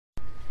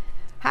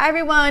Hi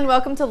everyone,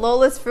 welcome to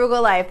Lola's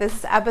Frugal Life. This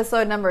is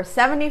episode number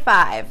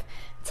 75.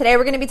 Today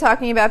we're going to be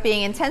talking about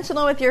being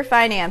intentional with your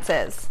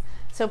finances.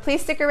 So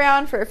please stick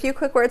around for a few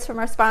quick words from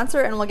our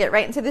sponsor and we'll get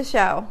right into the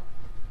show.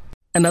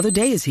 Another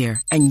day is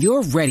here and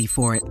you're ready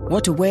for it.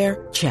 What to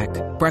wear? Check.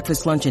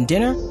 Breakfast, lunch, and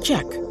dinner?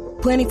 Check.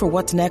 Planning for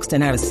what's next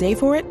and how to save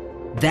for it?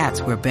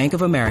 That's where Bank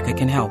of America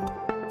can help.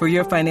 For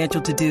your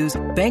financial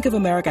to-dos, Bank of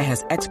America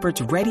has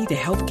experts ready to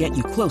help get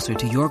you closer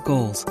to your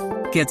goals.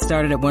 Get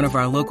started at one of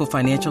our local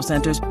financial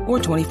centers or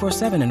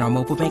 24/7 in our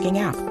mobile banking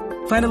app.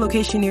 Find a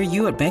location near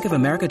you at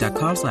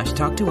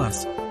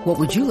bankofamerica.com/talktous. What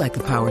would you like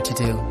the power to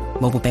do?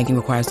 Mobile banking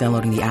requires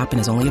downloading the app and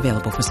is only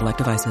available for select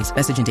devices.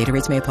 Message and data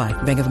rates may apply.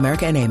 Bank of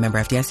America N.A., member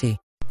FDIC.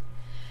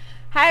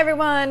 Hi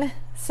everyone.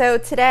 So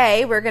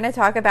today we're going to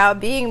talk about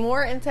being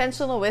more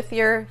intentional with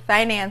your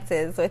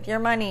finances, with your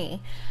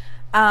money.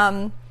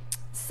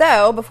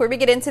 So before we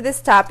get into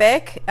this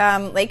topic,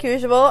 like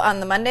usual on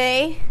the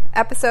Monday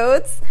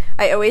episodes,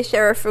 I always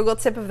share a frugal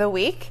tip of the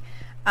week.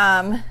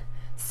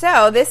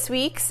 So this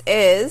week's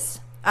is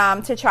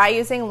to try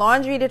using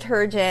laundry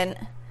detergent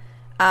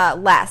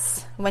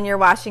less when you're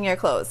washing your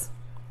clothes.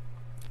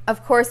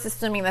 Of course,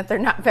 assuming that they're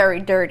not very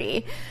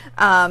dirty.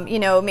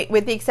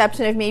 With the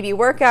exception of maybe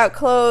workout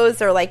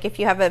clothes or like if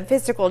you have a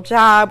physical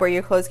job where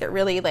your clothes get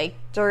really like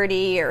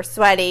dirty or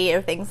sweaty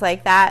or things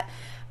like that.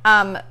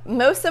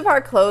 Most of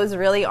our clothes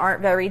really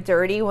aren't very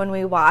dirty when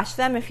we wash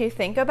them, if you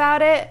think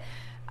about it.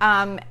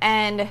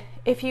 And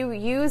if you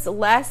use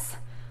less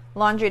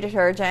laundry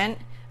detergent,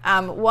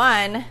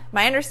 my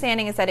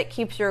understanding is that it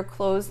keeps your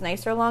clothes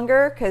nicer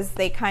longer because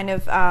they kind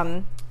of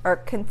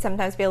can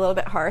sometimes be a little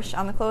bit harsh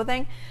on the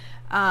clothing.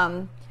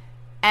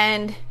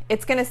 And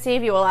it's going to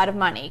save you a lot of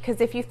money because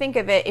if you think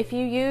of it, if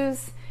you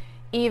use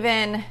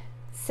even,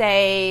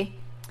 say,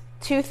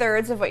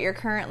 2/3 of what you're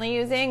currently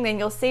using, then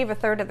you'll save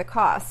 1/3 of the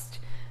cost,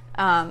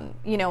 on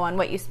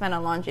what you spend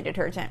on laundry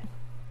detergent.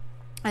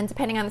 And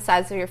depending on the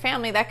size of your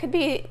family, that could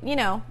be,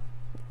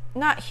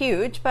 not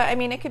huge, but I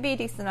mean, it could be a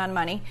decent amount of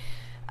money.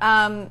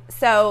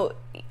 So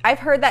I've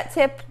heard that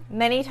tip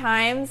many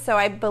times, so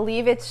I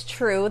believe it's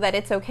true that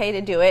it's okay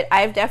to do it.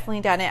 I've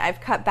definitely done it. I've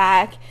cut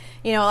back.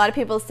 A lot of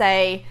people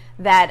say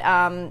that,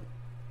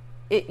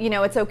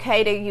 it's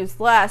okay to use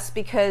less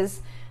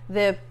because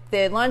the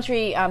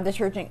laundry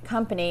detergent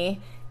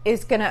company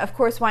is going to, of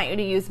course, want you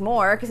to use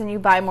more because then you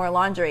buy more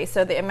laundry.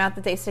 So the amount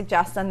that they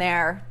suggest on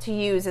there to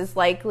use is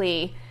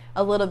likely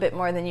a little bit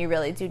more than you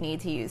really do need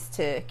to use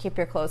to keep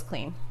your clothes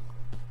clean.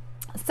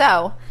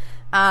 So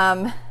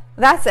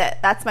that's it.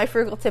 That's my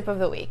frugal tip of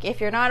the week.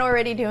 If you're not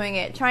already doing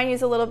it, try and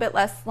use a little bit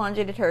less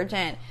laundry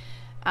detergent,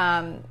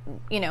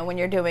 when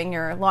you're doing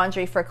your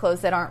laundry for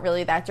clothes that aren't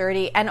really that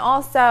dirty. And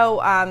also,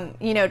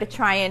 to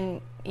try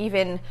and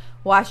even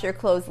wash your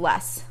clothes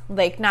less.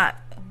 Like not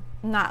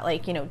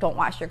like, don't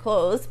wash your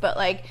clothes, but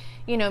like,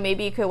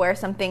 maybe you could wear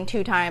something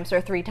 2 times or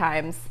 3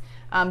 times,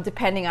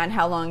 depending on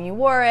how long you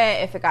wore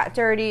it, if it got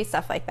dirty,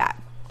 stuff like that.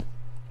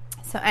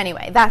 So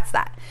anyway, that's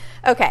that.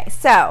 Okay,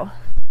 so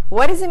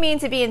what does it mean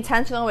to be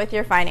intentional with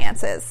your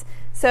finances?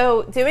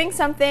 So doing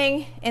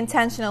something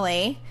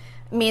intentionally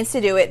means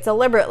to do it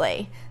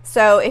deliberately.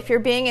 So if you're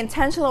being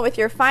intentional with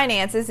your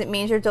finances, it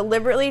means you're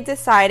deliberately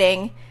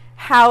deciding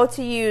how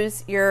to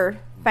use your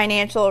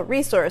financial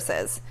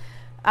resources.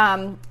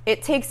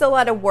 It takes a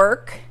lot of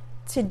work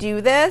to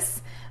do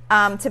this,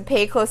 to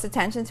pay close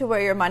attention to where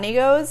your money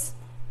goes.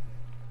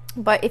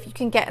 But if you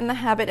can get in the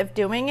habit of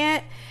doing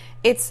it,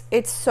 it's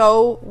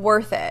so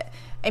worth it.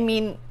 I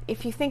mean,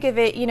 if you think of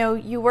it,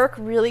 you work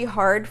really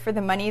hard for the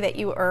money that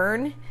you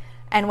earn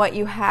and what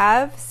you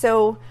have.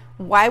 So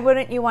why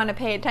wouldn't you want to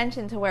pay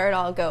attention to where it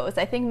all goes?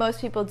 I think most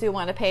people do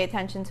want to pay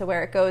attention to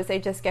where it goes. They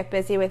just get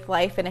busy with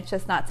life and it's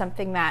just not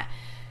something that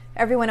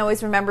everyone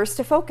always remembers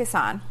to focus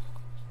on.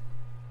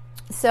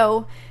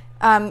 So,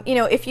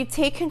 if you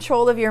take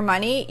control of your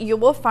money, you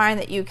will find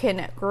that you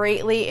can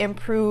greatly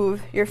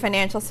improve your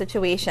financial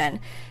situation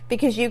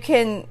because you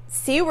can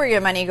see where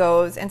your money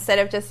goes instead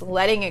of just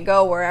letting it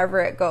go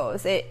wherever it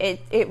goes.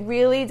 It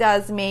really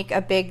does make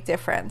a big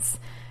difference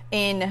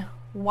in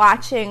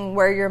watching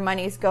where your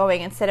money's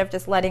going instead of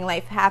just letting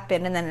life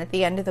happen and then at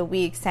the end of the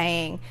week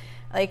saying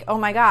like, oh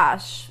my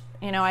gosh,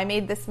 I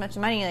made this much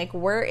money. Like,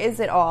 where is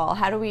it all?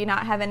 How do we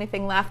not have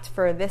anything left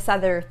for this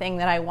other thing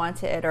that I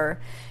wanted or,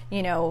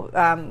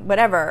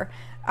 whatever.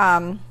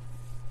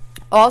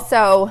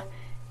 Also,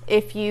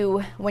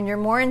 when you're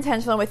more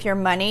intentional with your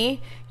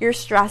money, your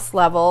stress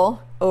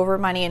level over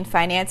money and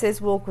finances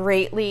will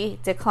greatly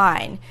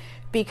decline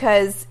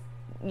because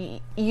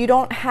you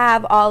don't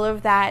have all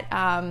of that,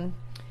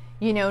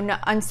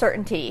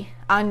 uncertainty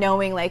on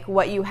knowing like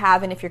what you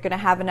have and if you're going to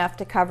have enough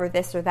to cover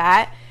this or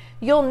that.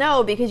 You'll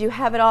know because you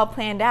have it all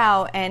planned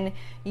out and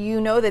you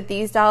know that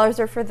these dollars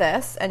are for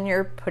this and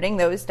you're putting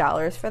those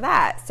dollars for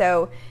that.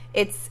 So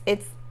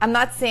I'm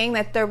not saying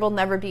that there will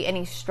never be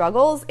any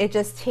struggles. It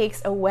just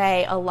takes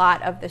away a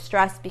lot of the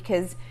stress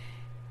because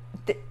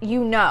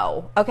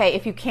okay,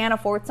 if you can't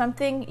afford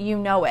something, you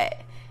know it.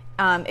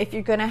 If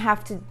you're going to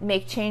have to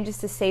make changes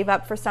to save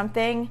up for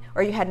something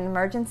or you had an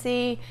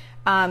emergency,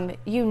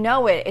 you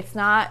know it.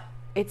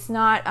 It's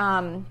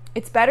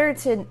better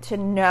to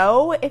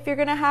know if you're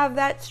going to have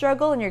that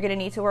struggle and you're going to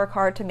need to work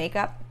hard to make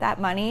up that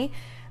money,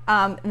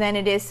 than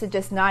it is to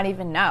just not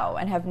even know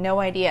and have no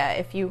idea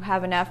if you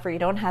have enough or you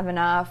don't have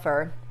enough,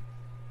 or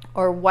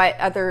what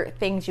other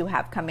things you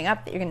have coming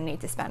up that you're going to need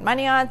to spend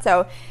money on.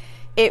 So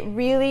it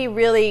really,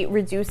 really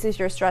reduces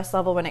your stress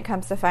level when it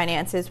comes to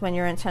finances when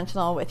you're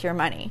intentional with your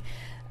money.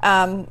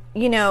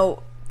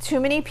 Too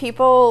many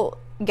people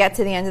get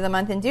to the end of the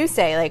month and do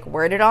say, like,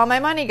 where did all my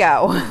money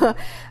go?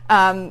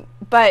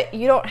 But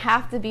you don't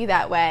have to be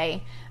that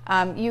way.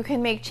 You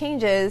can make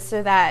changes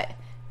so that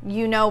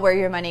you know where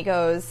your money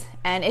goes,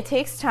 and it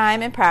takes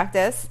time and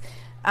practice,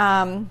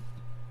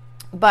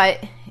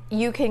 but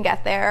you can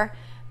get there,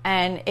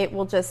 and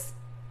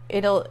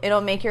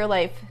it'll make your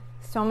life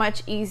so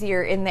much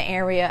easier in the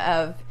area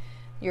of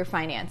your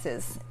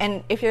finances.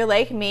 And if you're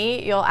like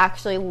me, you'll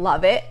actually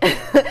love it.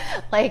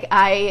 Like,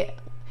 I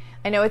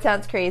know it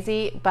sounds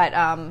crazy, but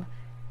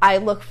I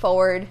look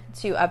forward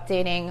to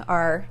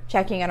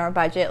checking on our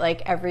budget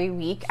like every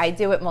week. I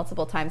do it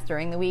multiple times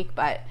during the week,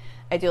 but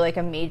I do like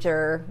a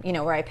major,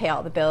 where I pay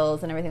all the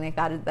bills and everything like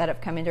that have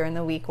come in during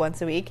the week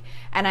once a week.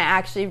 And I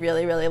actually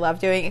really, really love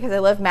doing it because I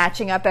love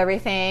matching up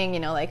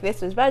everything. Like, this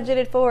was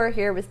budgeted for,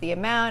 here was the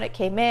amount, it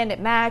came in, it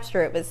matched,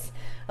 or it was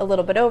a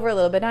little bit over, a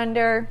little bit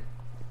under.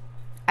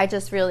 I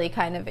just really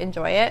kind of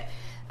enjoy it.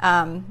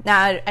 Now,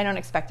 I don't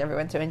expect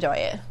everyone to enjoy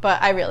it,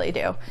 but I really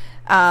do.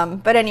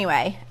 But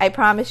anyway, I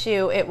promise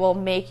you it will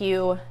make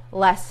you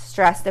less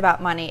stressed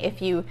about money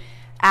if you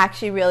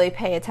actually really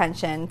pay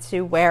attention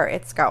to where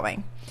it's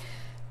going.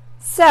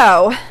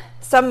 So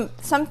some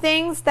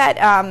things that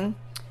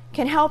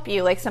can help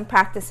you, like some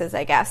practices,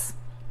 I guess,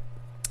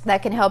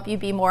 that can help you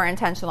be more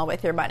intentional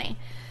with your money.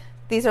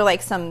 These are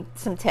like some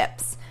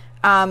tips.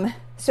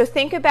 So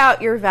think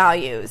about your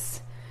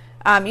values.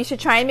 You should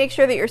try and make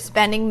sure that you're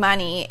spending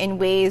money in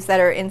ways that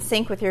are in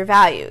sync with your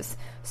values.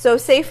 So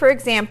say, for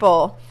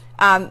example,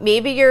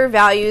 maybe your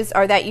values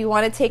are that you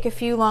want to take a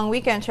few long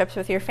weekend trips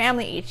with your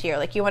family each year.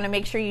 Like, you want to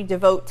make sure you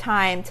devote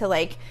time to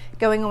like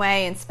going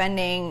away and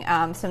spending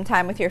some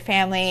time with your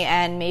family,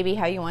 and maybe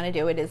how you want to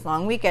do it is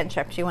long weekend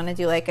trips. You want to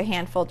do like a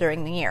handful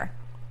during the year.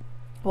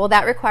 Well,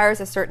 that requires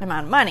a certain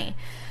amount of money.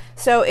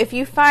 So if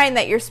you find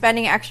that you're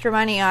spending extra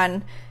money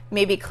on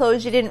maybe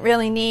clothes you didn't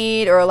really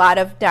need, or a lot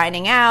of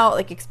dining out,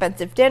 like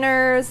expensive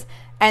dinners,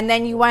 and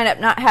then you wind up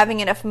not having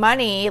enough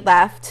money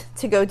left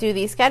to go do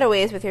these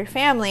getaways with your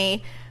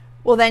family,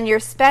 well, then your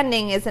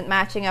spending isn't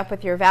matching up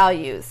with your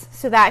values.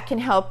 So that can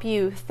help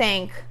you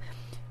think,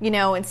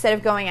 instead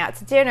of going out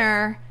to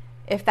dinner,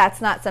 if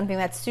that's not something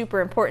that's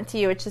super important to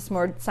you, it's just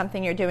more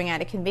something you're doing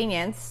out of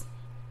convenience.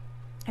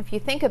 If you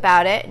think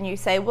about it and you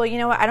say, well, you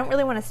know what, I don't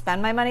really want to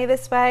spend my money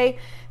this way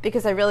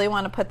because I really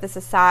want to put this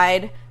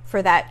aside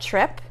for that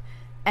trip,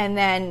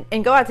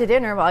 and go out to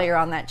dinner while you're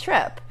on that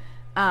trip.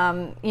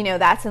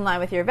 That's in line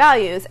with your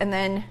values, and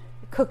then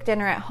cook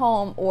dinner at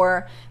home,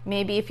 or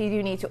maybe if you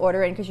do need to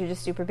order in because you're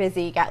just super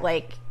busy, get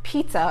like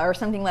pizza or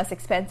something less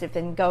expensive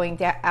than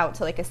going out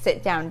to like a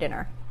sit-down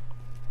dinner.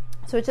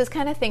 So it's just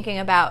kind of thinking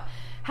about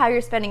how you're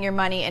spending your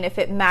money and if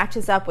it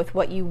matches up with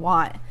what you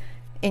want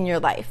in your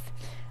life.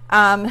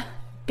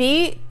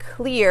 Be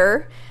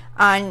clear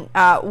on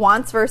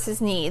wants versus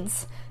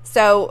needs.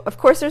 So, of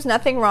course, there's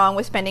nothing wrong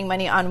with spending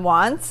money on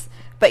wants,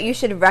 but you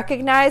should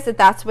recognize that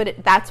that's what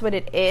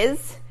it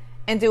is,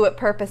 and do it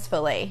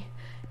purposefully.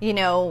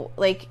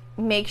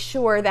 Make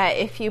sure that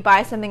if you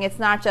buy something, it's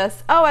not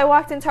just, oh, I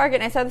walked in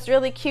Target and I saw this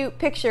really cute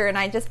picture and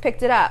I just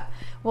picked it up.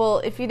 Well,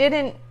 if you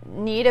didn't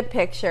need a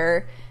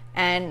picture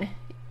and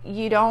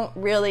you didn't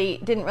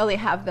really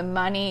have the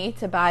money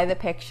to buy the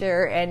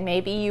picture, and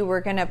maybe you were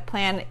going to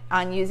plan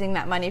on using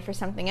that money for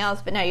something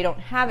else, but now you don't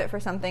have it for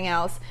something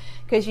else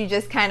because you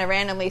just kind of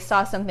randomly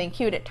saw something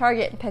cute at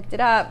Target and picked it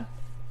up.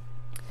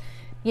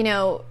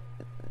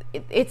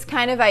 It's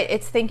kind of,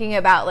 it's thinking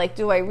about like,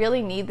 do I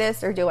really need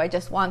this or do I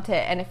just want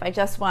it? And if I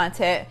just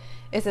want it,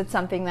 is it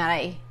something that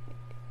I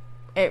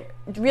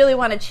really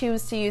want to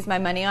choose to use my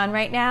money on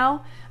right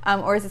now?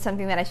 Or is it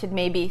something that I should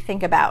maybe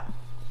think about?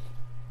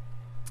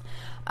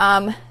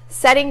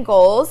 Setting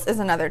goals is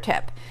another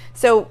tip.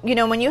 So,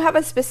 when you have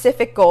a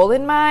specific goal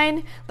in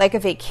mind, like a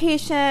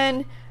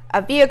vacation,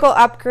 a vehicle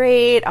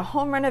upgrade, a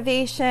home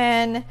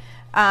renovation,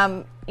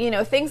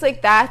 things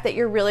like that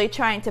you're really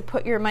trying to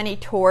put your money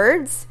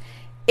towards,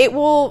 it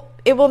will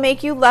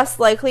make you less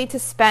likely to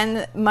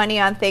spend money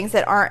on things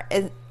that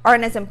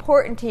aren't as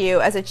important to you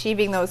as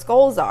achieving those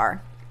goals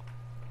are.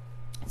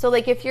 So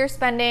like if you're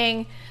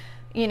spending,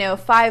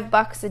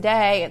 $5 a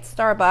day at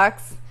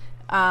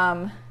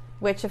Starbucks,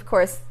 which of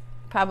course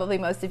probably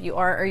most of you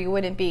aren't, or you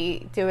wouldn't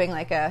be doing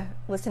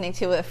listening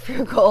to a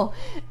frugal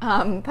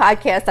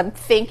podcast, I'm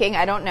thinking,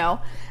 I don't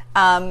know.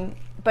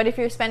 But if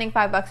you're spending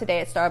 $5 a day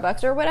at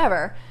Starbucks or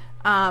whatever,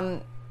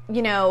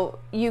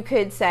 you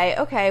could say,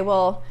 okay,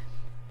 well,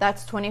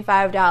 that's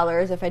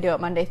 $25. If I do it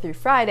Monday through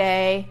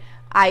Friday,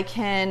 I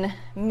can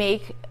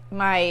make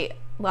my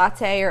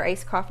latte or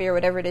iced coffee or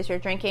whatever it is you're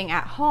drinking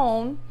at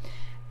home,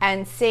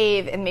 and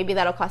save, and maybe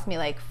that'll cost me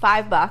like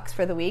 $5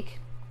 for the week,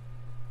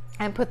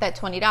 and put that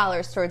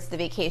 $20 towards the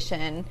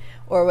vacation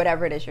or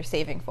whatever it is you're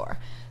saving for.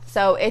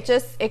 So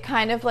it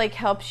kind of like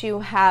helps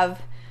you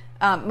have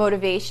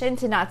motivation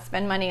to not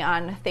spend money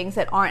on things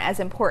that aren't as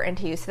important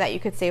to you, so that you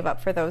could save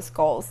up for those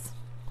goals.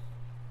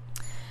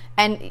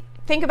 And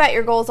think about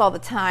your goals all the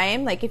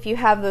time. Like if you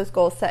have those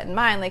goals set in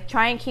mind, like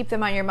try and keep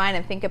them on your mind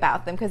and think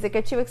about them, because it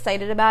gets you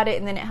excited about it,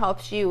 and then it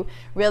helps you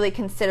really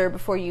consider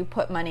before you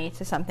put money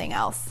to something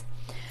else.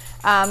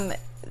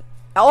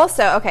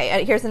 Also,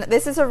 okay,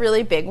 this is a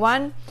really big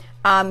one.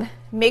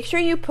 Make sure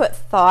you put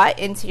thought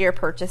into your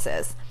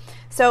purchases.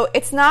 So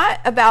it's not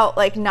about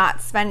like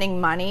not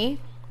spending money.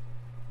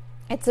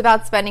 It's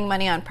about spending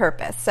money on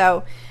purpose.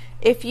 So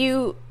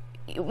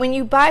when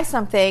you buy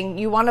something,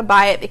 you want to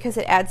buy it because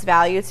it adds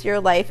value to your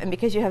life and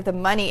because you have the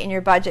money in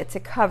your budget to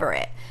cover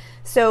it.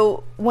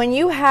 So when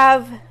you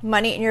have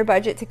money in your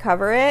budget to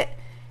cover it,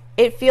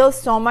 it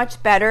feels so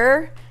much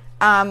better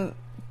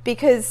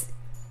because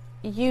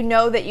you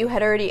know that you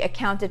had already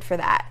accounted for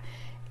that.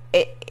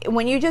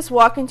 When you just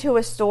walk into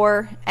a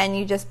store and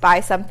you just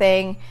buy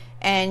something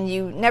and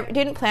you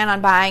didn't plan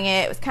on buying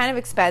it, it was kind of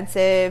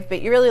expensive,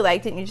 but you really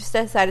liked it and you just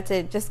decided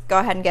to just go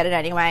ahead and get it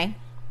anyway,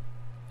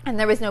 and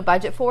there was no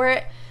budget for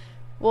it,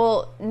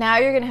 well, now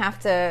you're going to have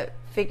to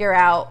figure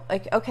out,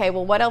 like, okay,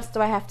 well, what else do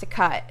I have to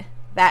cut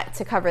that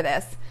to cover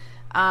this?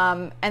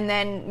 And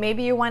then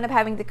maybe you wind up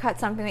having to cut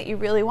something that you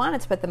really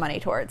wanted to put the money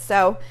towards.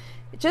 So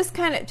just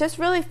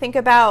really think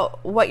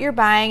about what you're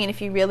buying and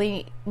if you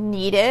really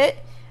need it,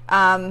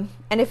 and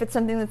if it's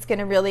something that's going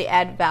to really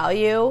add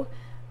value,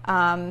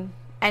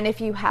 and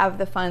if you have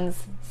the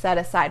funds set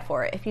aside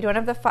for it. If you don't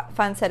have the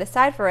funds set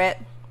aside for it,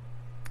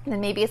 then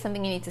maybe it's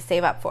something you need to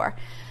save up for.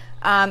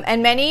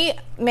 And many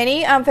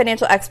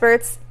financial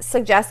experts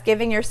suggest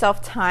giving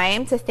yourself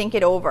time to think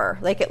it over,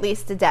 like at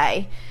least a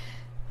day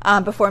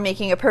before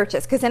making a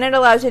purchase, because then it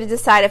allows you to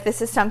decide if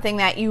this is something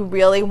that you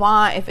really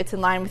want, if it's in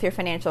line with your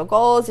financial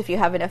goals, if you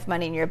have enough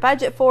money in your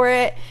budget for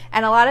it.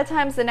 And a lot of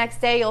times the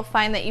next day you'll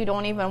find that you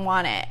don't even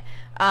want it.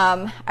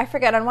 I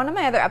forget, on one of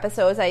my other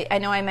episodes, I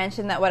know I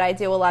mentioned that what I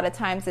do a lot of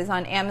times is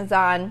on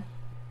Amazon.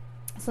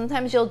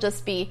 Sometimes you'll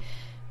just be,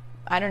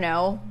 I don't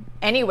know,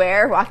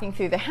 anywhere, walking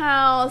through the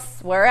house,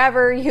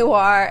 wherever you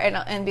are,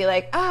 and be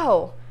like,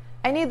 oh,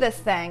 I need this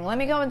thing. Let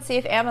me go and see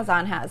if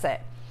Amazon has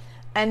it.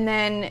 And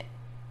then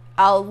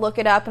I'll look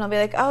it up and I'll be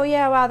like, oh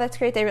yeah, wow, that's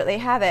great, they really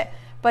have it.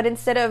 But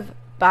instead of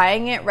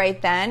buying it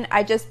right then,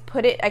 I just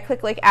I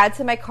click like add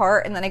to my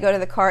cart, and then I go to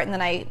the cart, and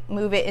then I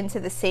move it into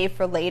the save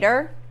for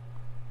later.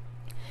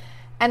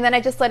 And then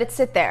I just let it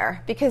sit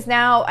there, because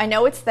now I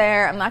know it's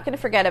there. I'm not going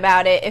to forget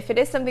about it. If it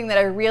is something that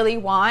I really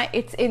want,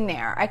 it's in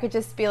there. I could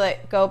just be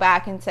like, go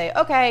back and say,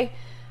 okay,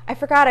 I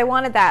forgot I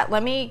wanted that.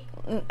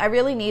 I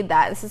really need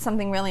that. This is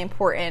something really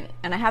important,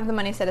 and I have the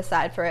money set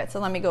aside for it, so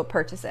let me go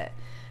purchase it.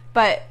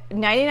 But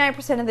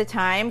 99% of the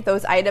time,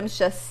 those items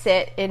just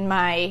sit in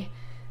my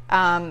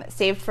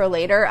saved for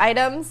later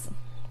items.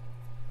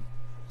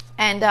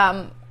 And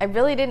I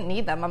really didn't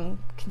need them. I'm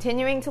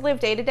continuing to live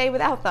day to day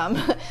without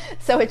them.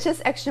 So it's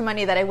just extra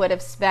money that I would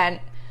have spent,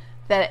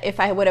 that if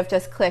I would have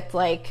just clicked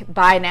like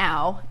buy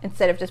now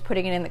instead of just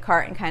putting it in the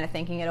cart and kind of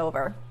thinking it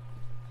over.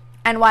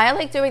 And why I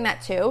like doing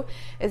that too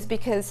is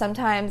because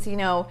sometimes,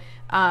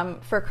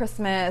 for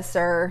Christmas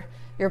or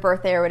your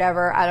birthday or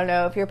whatever, I don't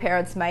know if your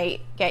parents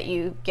might get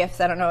you gifts.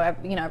 I don't know,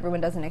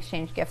 everyone doesn't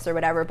exchange gifts or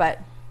whatever, but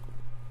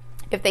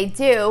if they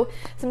do,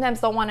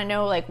 sometimes they'll want to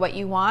know like what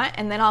you want,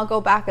 and then I'll go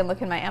back and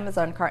look in my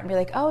Amazon cart and be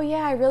like, oh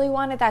yeah, I really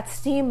wanted that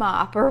steam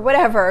mop or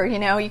whatever.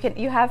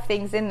 You have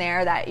things in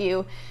there that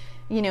you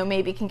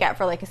maybe can get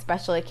for like a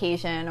special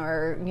occasion,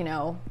 or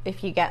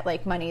if you get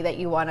like money that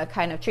you want to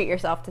kind of treat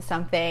yourself to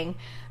something,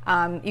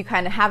 you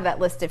kind of have that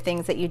list of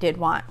things that you did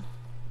want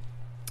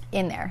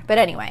in there. But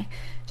anyway,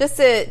 it's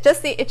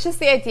just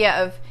the idea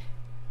of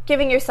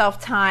giving yourself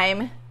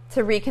time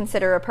to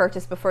reconsider a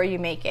purchase before you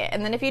make it.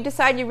 And then if you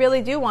decide you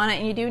really do want it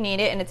and you do need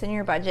it and it's in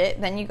your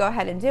budget, then you go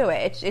ahead and do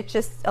it. It's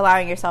just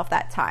allowing yourself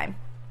that time.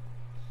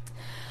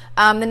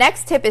 The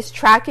next tip is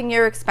tracking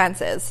your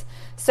expenses.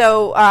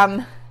 So,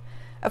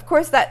 of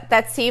course,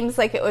 that seems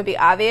like it would be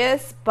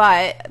obvious,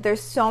 but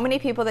there's so many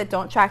people that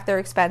don't track their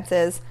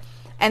expenses,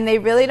 and they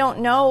really don't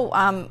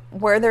know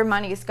where their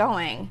money is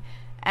going.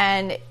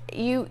 And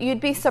you'd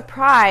be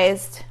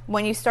surprised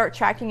when you start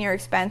tracking your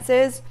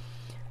expenses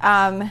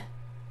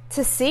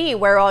to see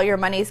where all your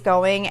money's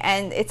going.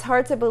 And it's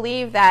hard to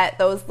believe that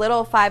those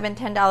little $5 and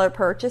 $10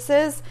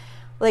 purchases,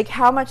 like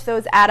how much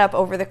those add up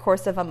over the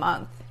course of a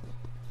month.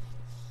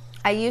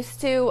 I used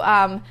to,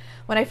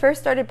 when I first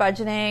started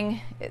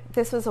budgeting,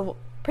 this was a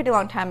pretty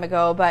long time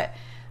ago, but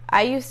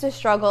I used to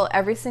struggle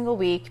every single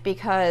week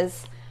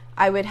because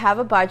I would have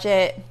a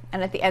budget,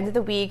 and at the end of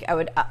the week I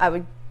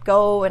would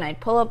go and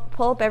I'd pull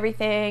up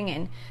everything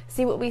and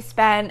see what we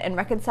spent and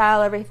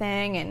reconcile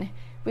everything, and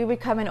we would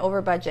come in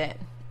over budget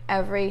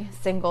every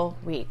single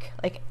week.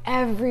 Like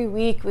every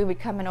week we would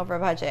come in over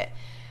budget,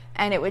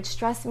 and it would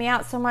stress me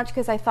out so much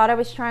because I thought I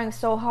was trying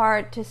so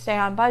hard to stay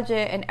on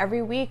budget, and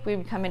every week we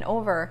would come in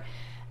over.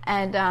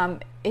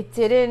 And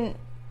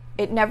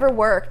it never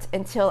worked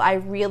until I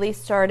really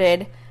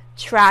started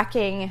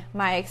tracking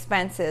my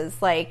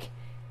expenses, like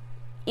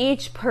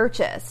each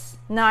purchase,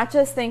 not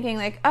just thinking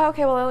like, oh,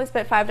 okay, well, I only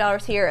spent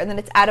 $5 here, and then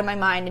it's out of my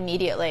mind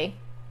immediately.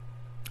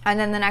 And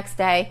then the next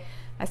day,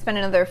 I spend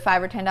another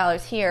 $5 or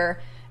 $10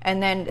 here,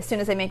 and then as soon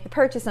as I make the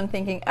purchase, I'm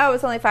thinking, oh,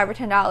 it's only $5 or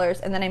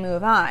 $10, and then I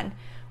move on.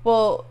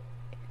 Well,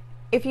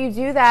 if you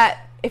do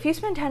that, if you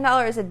spend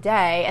 $10 a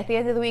day, at the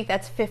end of the week,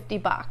 that's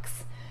 $50.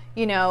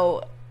 You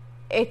know,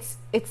 it's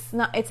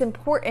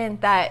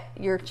important that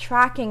you're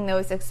tracking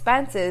those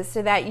expenses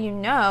so that you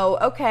know,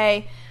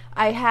 okay,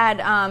 I had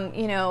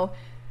 $25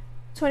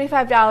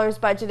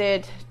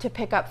 budgeted to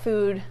pick up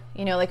food,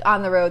 you know, like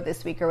on the road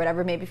this week or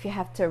whatever. Maybe if you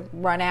have to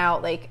run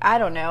out, like, I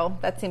don't know,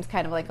 that seems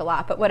kind of like a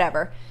lot, but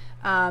whatever.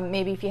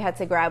 Maybe if you had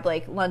to grab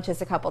like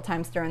lunches a couple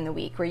times during the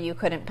week where you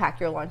couldn't pack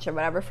your lunch or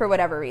whatever, for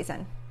whatever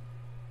reason.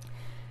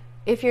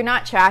 If you're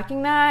not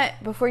tracking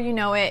that, before you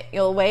know it,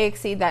 you'll way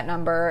exceed that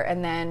number,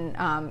 and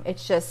then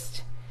it's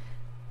just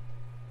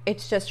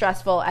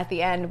stressful at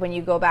the end when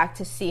you go back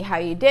to see how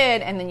you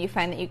did, and then you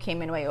find that you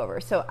came in way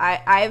over. So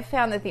I've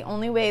found that the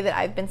only way that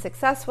I've been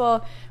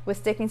successful with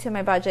sticking to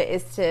my budget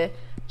is to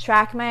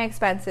track my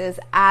expenses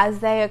as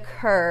they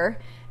occur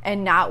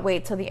and not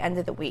wait till the end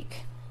of the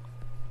week,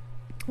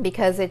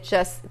 because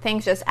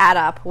things just add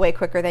up way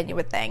quicker than you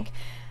would think.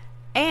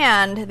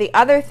 And the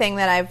other thing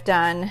that I've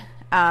done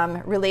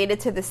related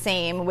to the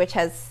same, which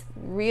has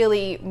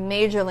really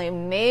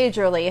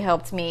majorly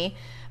helped me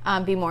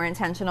be more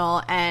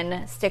intentional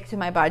and stick to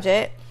my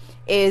budget,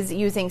 is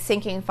using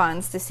sinking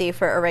funds to save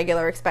for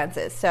irregular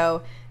expenses.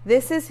 So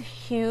this is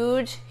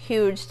huge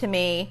to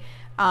me.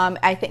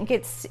 I think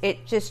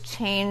it just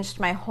changed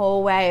my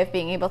whole way of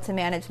being able to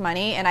manage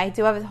money, and I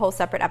do have a whole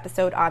separate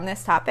episode on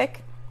this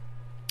topic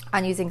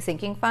on using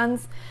sinking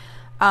funds.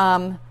 So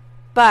I'm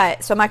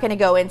not going to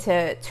go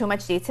into too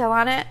much detail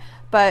on it,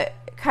 but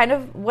kind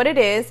of what it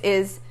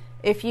is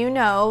if you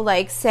know,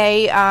 like,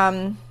 say,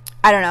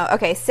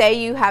 say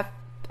you have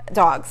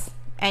dogs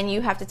and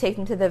you have to take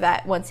them to the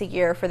vet once a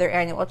year for their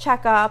annual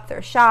checkup,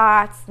 their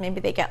shots, maybe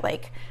they get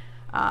like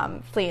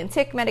flea and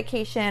tick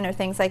medication or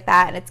things like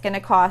that, and it's going to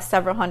cost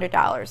several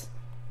 $100s.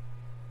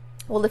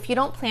 Well, if you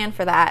don't plan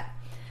for that,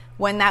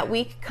 when that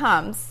week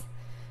comes,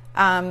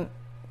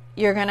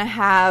 you're going to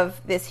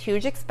have this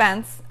huge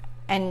expense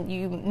and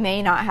you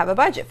may not have a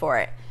budget for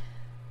it.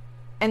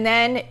 And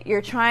then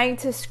you're trying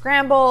to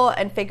scramble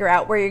and figure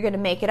out where you're going to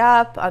make it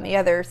up on the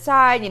other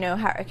side. You know,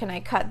 how can I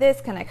cut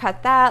this? Can I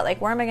cut that? Like,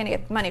 where am I going to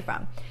get the money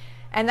from?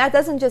 And that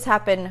doesn't just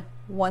happen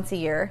once a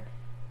year.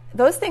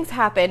 Those things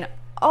happen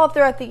all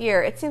throughout the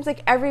year. It seems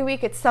like every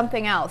week it's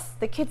something else.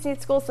 The kids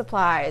need school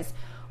supplies,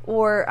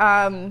 or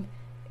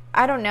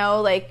I don't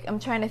know, like, I'm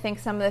trying to think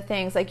some of the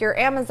things, like your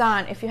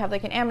Amazon, if you have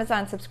like an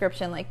Amazon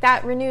subscription, like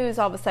that renews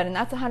all of a sudden,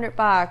 that's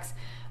 $100.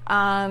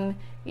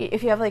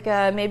 If you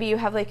have maybe you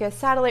have like a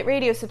satellite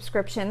radio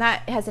subscription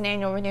that has an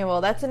annual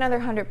renewal, that's another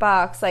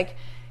 $100. Like,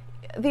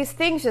 these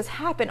things just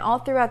happen all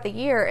throughout the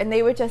year, and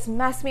they would just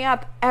mess me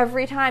up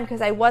every time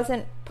because I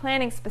wasn't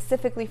planning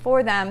specifically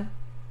for them,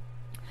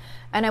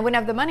 and I wouldn't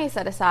have the money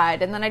set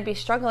aside, and then I'd be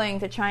struggling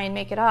to try and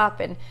make it up.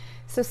 And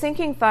so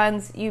sinking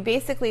funds, you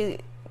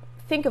basically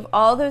think of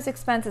all those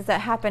expenses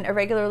that happen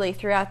irregularly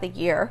throughout the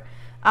year.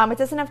 It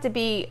doesn't have to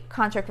be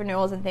contract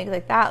renewals and things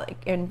like that,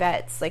 like in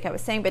vets, like I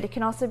was saying, but it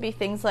can also be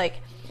things like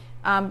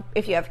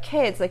if you have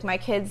kids, like my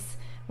kids,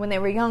 when they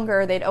were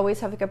younger, they'd always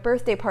have like a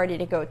birthday party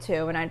to go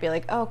to, and I'd be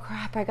like, oh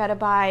crap, I gotta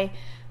buy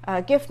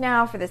a gift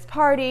now for this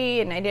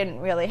party, and I didn't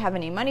really have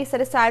any money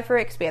set aside for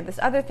it because we had this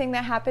other thing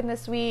that happened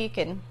this week.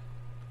 And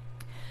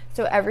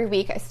so every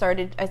week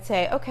I'd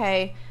say,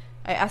 okay,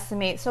 I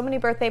estimate so many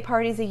birthday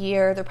parties a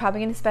year, they're probably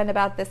going to spend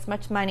about this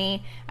much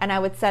money, and I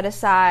would set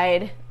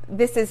aside,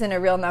 this isn't a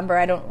real number,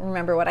 I don't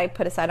remember what I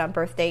put aside on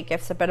birthday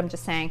gifts, but I'm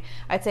just saying,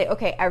 I'd say,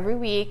 okay, every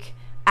week,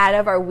 out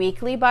of our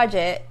weekly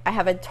budget, I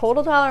have a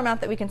total dollar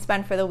amount that we can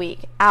spend for the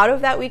week. Out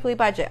of that weekly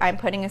budget, I'm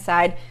putting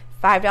aside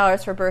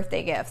 $5 for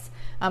birthday gifts.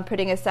 I'm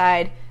putting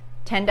aside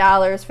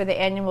 $10 for the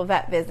annual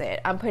vet visit.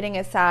 I'm putting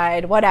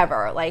aside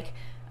whatever, like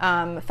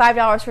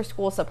 $5 for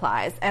school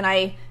supplies. And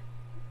I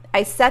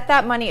set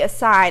that money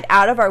aside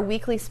out of our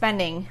weekly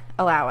spending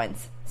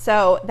allowance.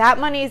 So that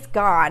money's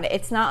gone.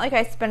 It's not like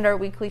I spend our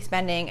weekly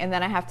spending and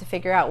then I have to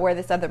figure out where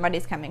this other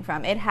money's coming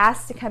from. It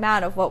has to come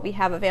out of what we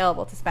have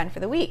available to spend for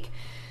the week.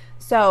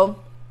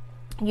 So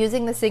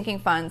using the sinking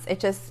funds,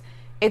 it's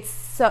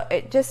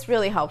just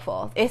really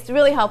helpful. It's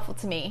really helpful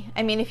to me.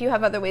 I mean, if you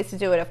have other ways to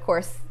do it, of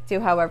course, do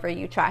however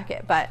you track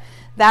it. But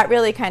that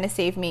really kind of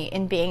saved me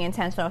in being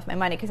intentional with my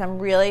money, because I'm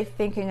really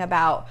thinking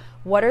about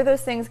what are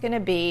those things going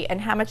to be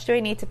and how much do I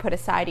need to put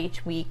aside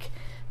each week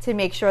to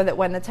make sure that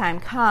when the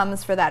time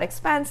comes for that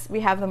expense,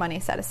 we have the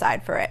money set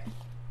aside for it.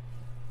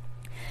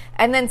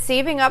 And then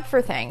saving up for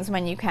things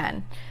when you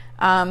can.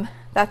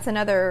 That's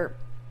another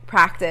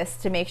practice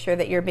to make sure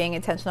that you're being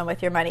intentional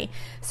with your money.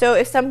 So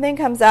if something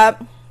comes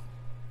up,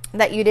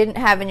 that you didn't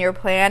have in your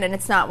plan, and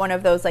it's not one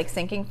of those like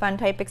sinking fund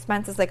type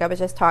expenses like I was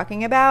just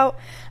talking about,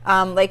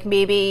 like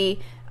maybe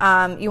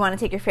you want to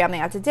take your family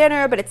out to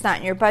dinner but it's not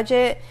in your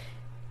budget,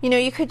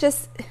 you could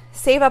just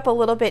save up a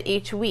little bit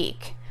each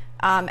week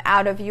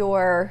out of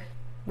your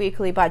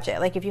weekly budget.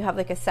 Like if you have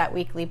like a set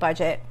weekly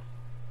budget,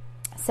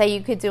 say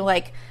you could do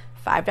like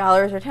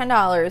 $5 or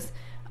 $10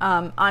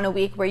 on a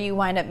week where you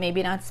wind up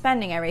maybe not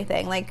spending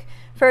everything. Like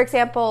for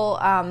example,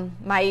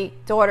 my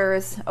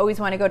daughters always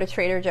want to go to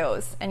Trader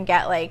Joe's and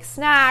get like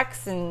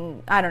snacks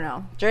and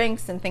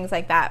drinks and things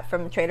like that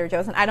from Trader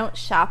Joe's, and I don't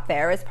shop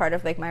there as part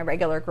of like my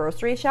regular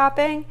grocery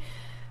shopping.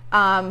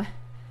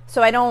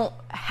 So I don't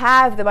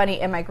have the money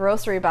in my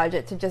grocery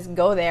budget to just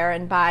go there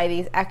and buy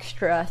these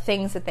extra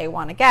things that they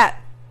want to get.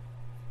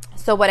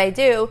 So what I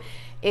do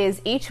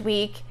is each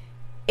week,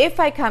 if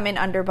I come in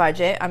under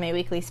budget on my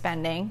weekly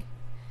spending,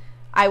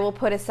 I will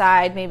put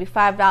aside maybe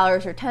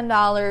 $5 or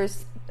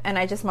 $10, and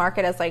I just mark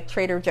it as like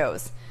Trader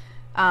Joe's.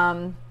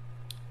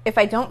 If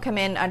I don't come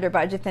in under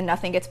budget, then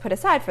nothing gets put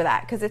aside for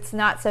that, because it's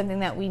not something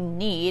that we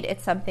need.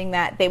 It's something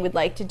that they would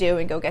like to do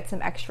and go get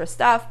some extra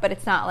stuff, but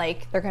it's not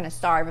like they're going to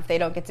starve if they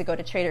don't get to go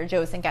to Trader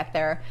Joe's and get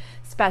their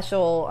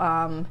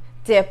special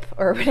dip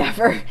or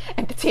whatever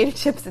and potato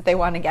chips that they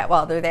want to get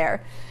while they're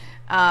there.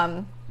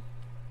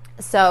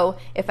 So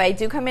if I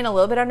do come in a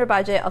little bit under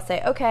budget, I'll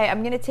say, okay,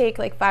 I'm going to take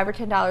like $5 or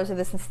 $10 of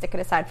this and stick it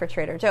aside for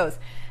Trader Joe's.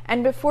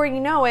 And before you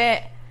know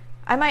it,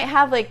 I might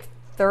have like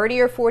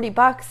 30 or 40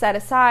 bucks set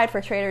aside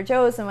for Trader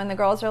Joe's. And when the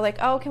girls are like,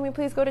 oh, can we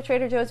please go to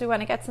Trader Joe's? We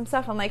want to get some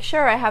stuff. I'm like,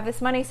 sure, I have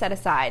this money set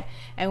aside.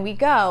 And we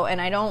go,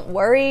 and I don't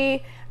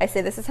worry. I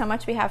say, this is how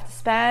much we have to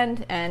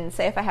spend. And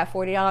say if I have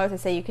 $40, I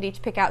say you could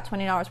each pick out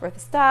 $20 worth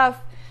of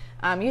stuff.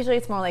 Usually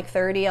it's more like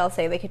 30. I'll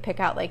say they could pick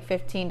out like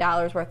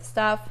 $15 worth of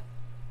stuff.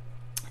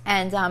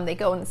 And they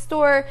go in the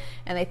store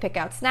and they pick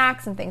out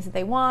snacks and things that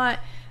they want.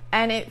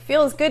 And it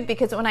feels good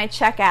because when I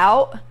check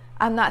out,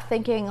 I'm not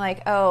thinking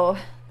like, oh,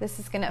 this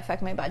is going to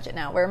affect my budget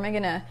now. Where am I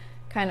going to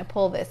kind of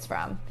pull this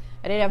from?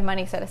 I didn't have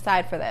money set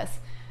aside for this.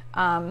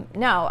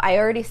 No, I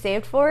already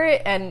saved for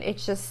it, and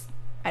it's just,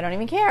 I don't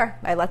even care.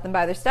 I let them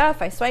buy their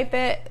stuff. I swipe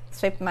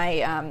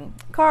my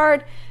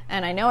card,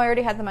 and I know I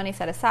already had the money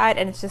set aside,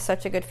 and it's just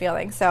such a good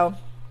feeling. So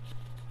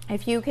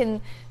if you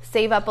can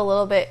save up a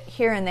little bit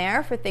here and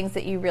there for things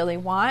that you really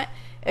want,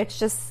 it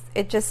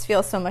just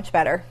feels so much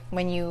better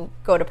when you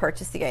go to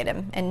purchase the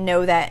item and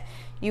know that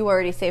you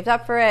already saved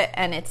up for it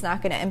and it's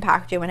not going to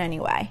impact you in any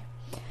way.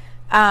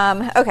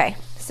 Okay,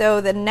 so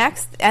the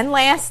next and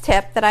last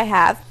tip that I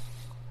have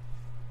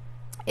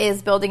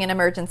is building an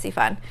emergency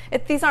fund.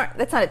 That's not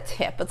a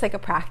tip, it's like a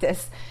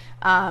practice,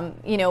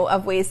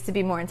 of ways to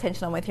be more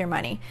intentional with your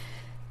money.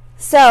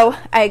 So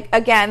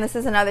this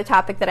is another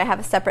topic that I have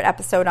a separate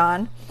episode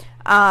on.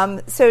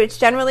 So it's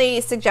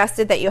generally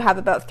suggested that you have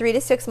about 3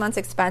 to 6 months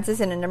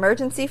expenses in an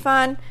emergency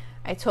fund.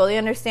 I totally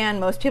understand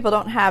most people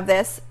don't have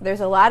this. There's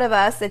a lot of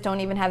us that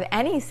don't even have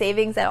any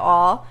savings at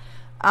all,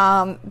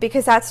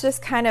 because that's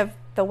just kind of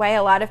the way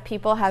a lot of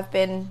people have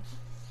been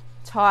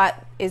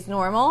taught is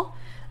normal.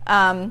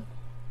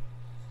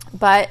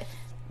 But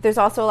there's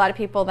also a lot of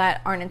people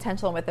that aren't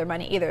intentional with their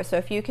money either. So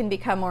if you can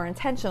become more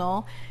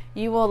intentional,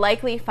 you will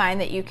likely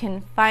find that you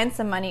can find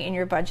some money in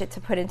your budget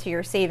to put into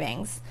your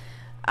savings.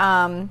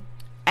 And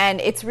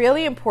it's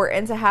really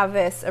important to have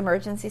this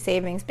emergency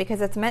savings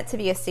because it's meant to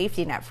be a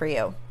safety net for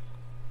you.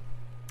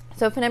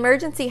 So if an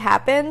emergency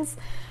happens,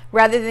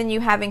 rather than you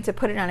having to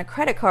put it on a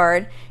credit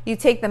card, you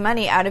take the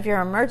money out of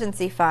your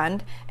emergency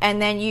fund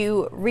and then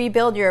you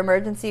rebuild your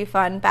emergency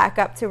fund back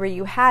up to where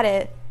you had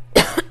it,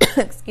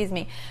 excuse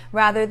me,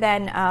 rather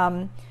than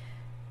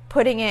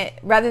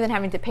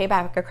having to pay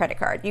back a credit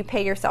card. You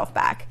pay yourself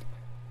back.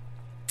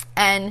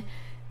 And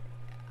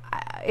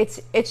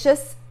it's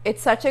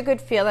such a good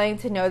feeling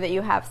to know that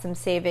you have some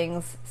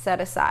savings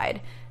set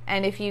aside.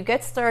 And if you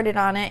get started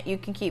on it, you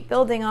can keep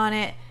building on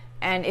it.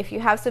 And if you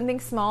have something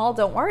small,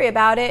 don't worry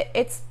about it.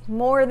 It's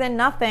more than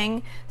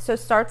nothing. So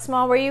start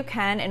small where you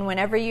can. And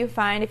whenever you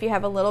find, if you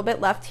have a little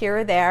bit left here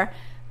or there,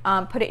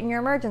 put it in your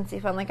emergency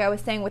fund. Like I was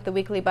saying with the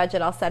weekly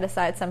budget, I'll set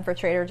aside some for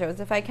Trader Joe's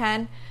if I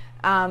can.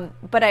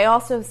 But I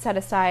also set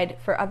aside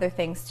for other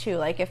things too.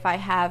 Like if I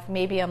have,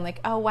 maybe I'm like,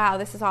 oh wow,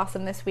 this is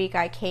awesome. This week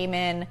I came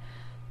in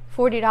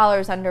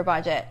 $40 under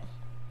budget.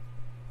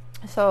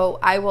 So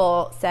I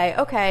will say,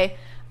 okay,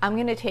 I'm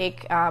going to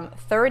take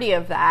 30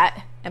 of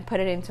that and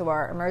put it into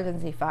our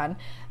emergency fund,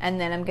 and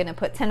then I'm going to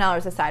put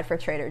 $10 aside for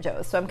Trader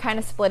Joe's. So I'm kind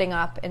of splitting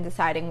up and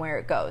deciding where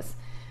it goes.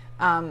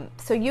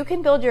 So you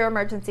can build your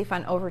emergency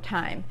fund over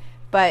time,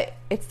 but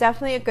it's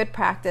definitely a good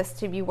practice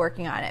to be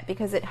working on it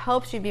because it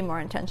helps you be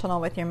more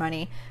intentional with your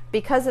money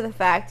because of the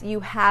fact you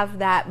have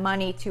that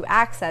money to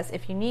access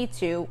if you need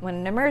to when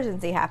an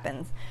emergency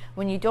happens.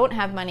 When you don't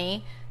have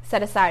money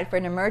set aside for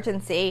an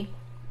emergency,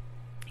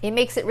 it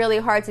makes it really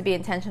hard to be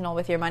intentional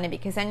with your money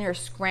because then you're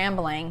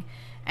scrambling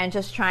and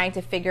just trying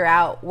to figure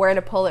out where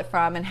to pull it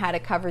from and how to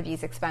cover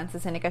these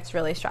expenses, and it gets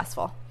really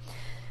stressful.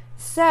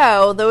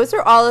 So those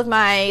are all of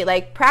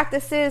my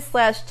practices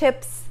 /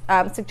 tips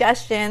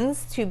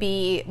suggestions to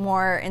be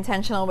more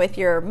intentional with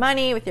your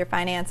money, with your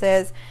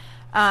finances.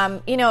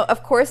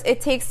 Of course,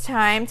 it takes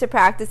time to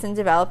practice and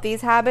develop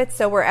these habits.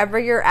 So wherever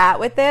you're at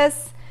with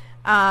this,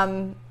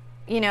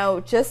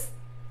 just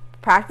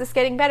practice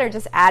getting better.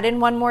 Just add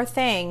in one more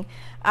thing.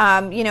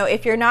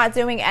 If you're not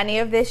doing any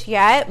of this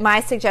yet,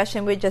 my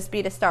suggestion would just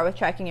be to start with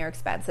tracking your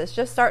expenses.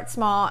 Just start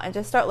small and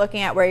just start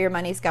looking at where your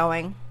money's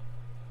going.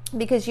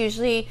 Because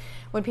usually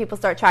when people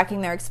start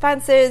tracking their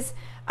expenses,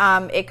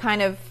 it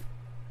kind of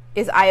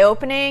is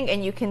eye-opening,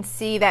 and you can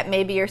see that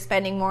maybe you're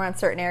spending more on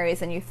certain areas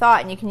than you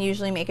thought, and you can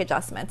usually make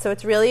adjustments. So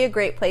it's really a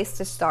great place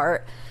to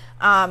start.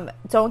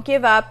 Don't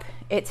give up.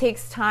 It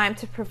takes time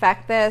to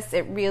perfect this.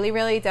 It really,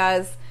 really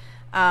does.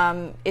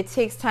 It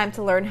takes time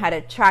to learn how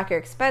to track your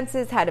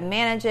expenses, how to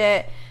manage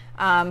it,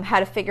 how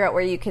to figure out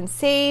where you can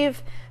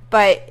save.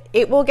 But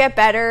it will get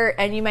better,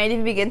 and you might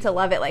even begin to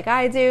love it like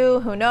I do.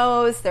 Who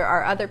knows? There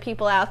are other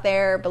people out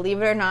there,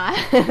 believe it or not,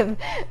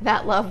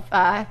 that love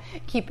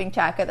keeping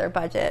track of their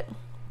budget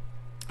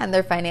and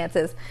their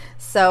finances.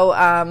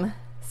 So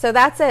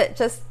that's it.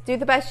 Just do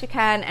the best you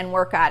can and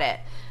work at it.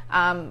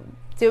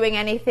 Doing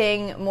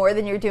anything more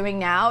than you're doing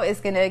now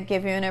is going to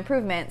give you an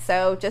improvement.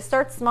 So just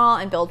start small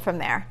and build from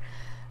there.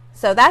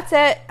 So that's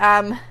it.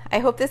 I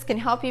hope this can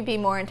help you be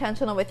more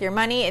intentional with your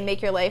money and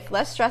make your life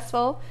less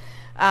stressful.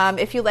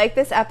 If you like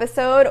this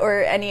episode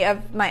or any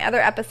of my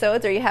other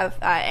episodes, or you have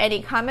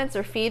any comments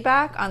or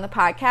feedback on the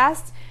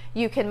podcast,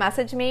 you can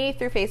message me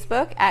through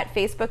Facebook at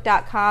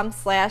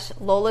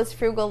facebook.com/Lola's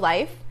Frugal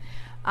Life.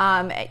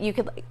 You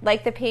could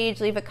like the page,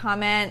 leave a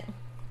comment.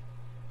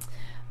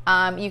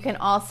 You can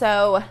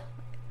also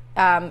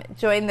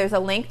join. There's a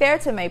link there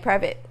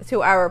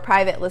to our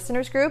private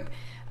listeners group.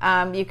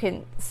 You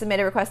can submit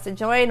a request to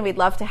join. We'd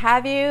love to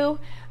have you.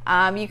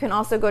 You can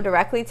also go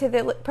directly to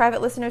the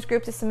private listeners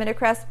group to submit a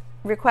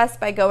request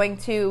by going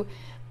to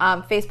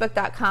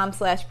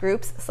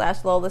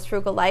facebook.com/groups/Lola's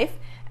Frugal Life,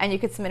 and you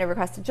could submit a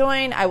request to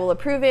join. I will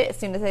approve it as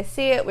soon as I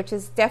see it, which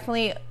is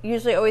definitely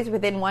usually always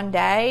within one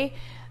day.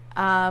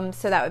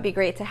 So that would be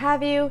great to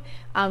have you.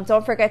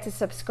 Don't forget to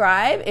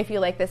subscribe if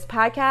you like this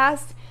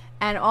podcast.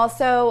 And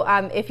also,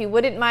 if you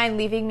wouldn't mind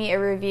leaving me a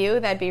review,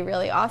 that'd be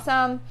really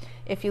awesome.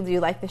 If you do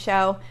like the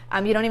show,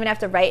 you don't even have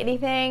to write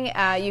anything.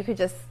 You could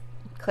just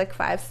click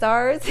 5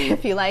 stars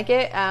if you like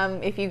it.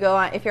 If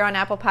you're on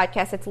Apple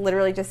Podcasts, it's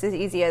literally just as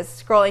easy as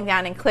scrolling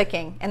down and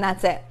clicking, and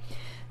that's it.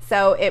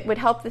 So it would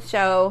help the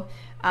show,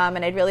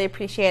 and I'd really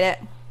appreciate it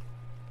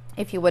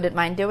if you wouldn't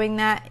mind doing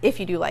that, if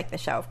you do like the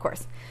show, of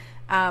course.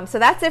 So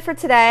that's it for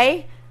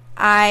today.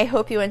 I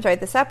hope you enjoyed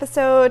this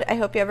episode. I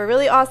hope you have a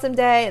really awesome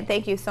day, and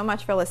thank you so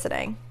much for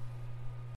listening.